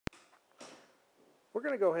We're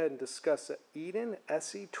going to go ahead and discuss the Edan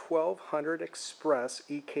SE-1200 Express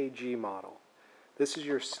EKG model. This is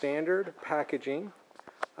your standard packaging.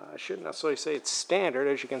 I shouldn't necessarily say it's standard.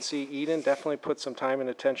 As you can see, Edan definitely put some time and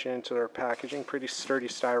attention into their packaging. Pretty sturdy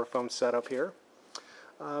styrofoam setup here.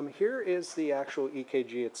 Here is the actual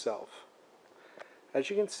EKG itself. As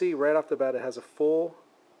you can see right off the bat, it has a full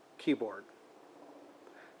keyboard.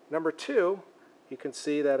 Number two, you can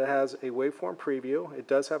see that it has a waveform preview. It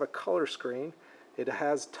does have a color screen. It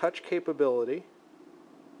has touch capability.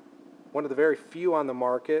 One of the very few on the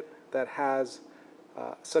market that has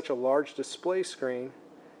such a large display screen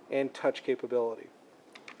and touch capability.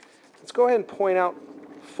 Let's go ahead and point out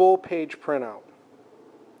full page printout.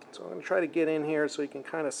 So I'm going to try to get in here so you can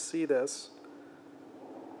kind of see this.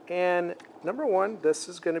 And number one, this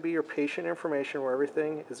is going to be your patient information where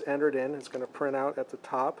everything is entered in. It's going to print out at the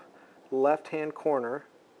top left-hand corner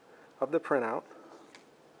of the printout.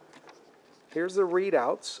 Here's the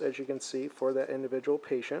readouts, as you can see, for that individual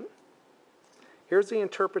patient. Here's the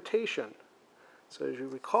interpretation. So as you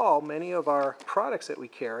recall, many of our products that we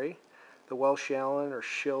carry, the Welsh Allyn or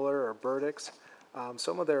Schiller or Burdix,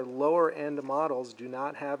 some of their lower end models do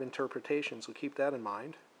not have interpretation, so keep that in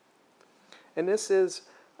mind. And this is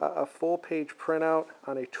a full page printout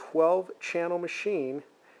on a 12-channel machine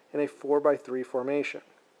in a 4x3 formation.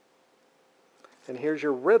 And here's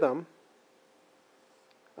your rhythm,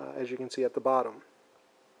 as you can see at the bottom.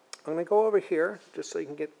 I'm going to go over here just so you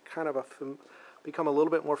can get kind of become a little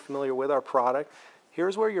bit more familiar with our product.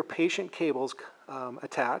 Here's where your patient cables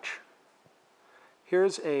attach.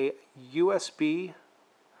 Here's a USB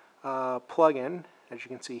plug-in, as you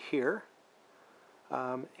can see here.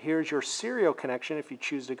 Here's your serial connection if you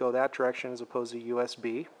choose to go that direction as opposed to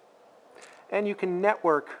USB. And you can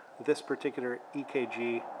network this particular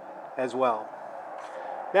EKG as well.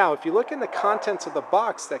 Now, if you look in the contents of the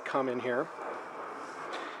box that come in here,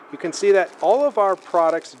 you can see that all of our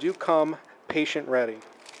products do come patient ready.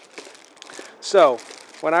 So,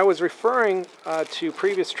 when I was referring to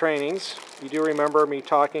previous trainings, you do remember me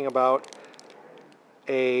talking about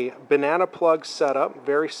a banana plug setup,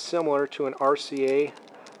 very similar to an RCA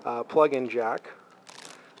plug-in jack.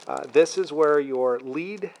 This is where your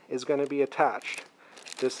lead is going to be attached.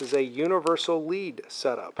 This is a universal lead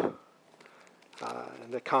setup.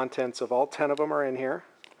 The contents of all 10 of them are in here.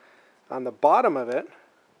 On the bottom of it,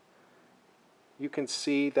 you can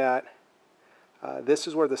see that this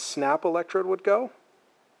is where the snap electrode would go.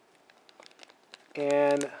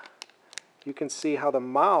 And you can see how the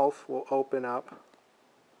mouth will open up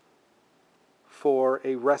for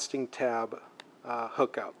a resting tab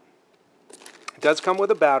hookup. It does come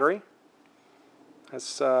with a battery.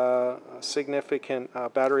 Has a significant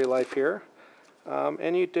battery life here.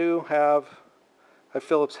 And you do have a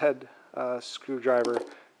Phillips head screwdriver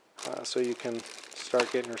so you can start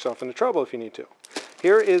getting yourself into trouble if you need to.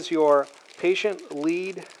 Here is your patient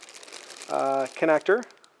lead connector,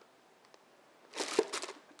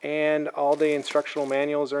 and all the instructional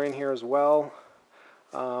manuals are in here as well.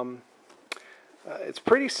 It's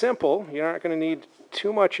pretty simple. You're not going to need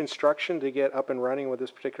too much instruction to get up and running with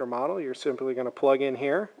this particular model. You're simply going to plug in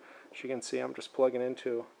here. As you can see, I'm just plugging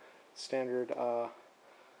into standard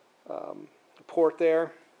port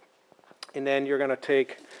there, and then you're going to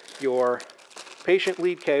take your patient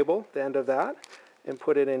lead cable, the end of that, and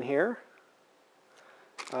put it in here.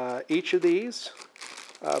 Each of these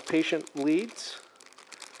patient leads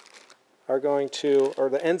are going to, or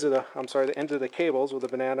the ends of the, the ends of the cables with the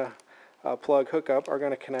banana plug hookup are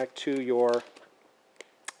going to connect to your,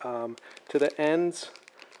 to the ends,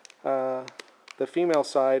 the female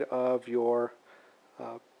side of your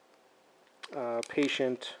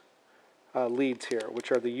patient leads here, which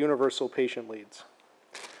are the universal patient leads.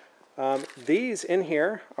 These in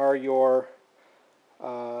here are your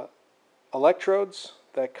electrodes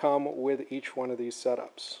that come with each one of these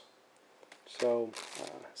setups. So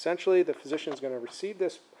essentially the physician is going to receive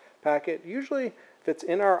this packet, usually if it's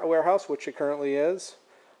in our warehouse, which it currently is,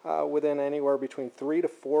 within anywhere between 3 to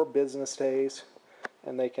 4 business days,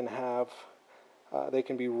 and they can have, they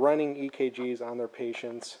can be running EKGs on their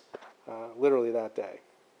patients literally that day.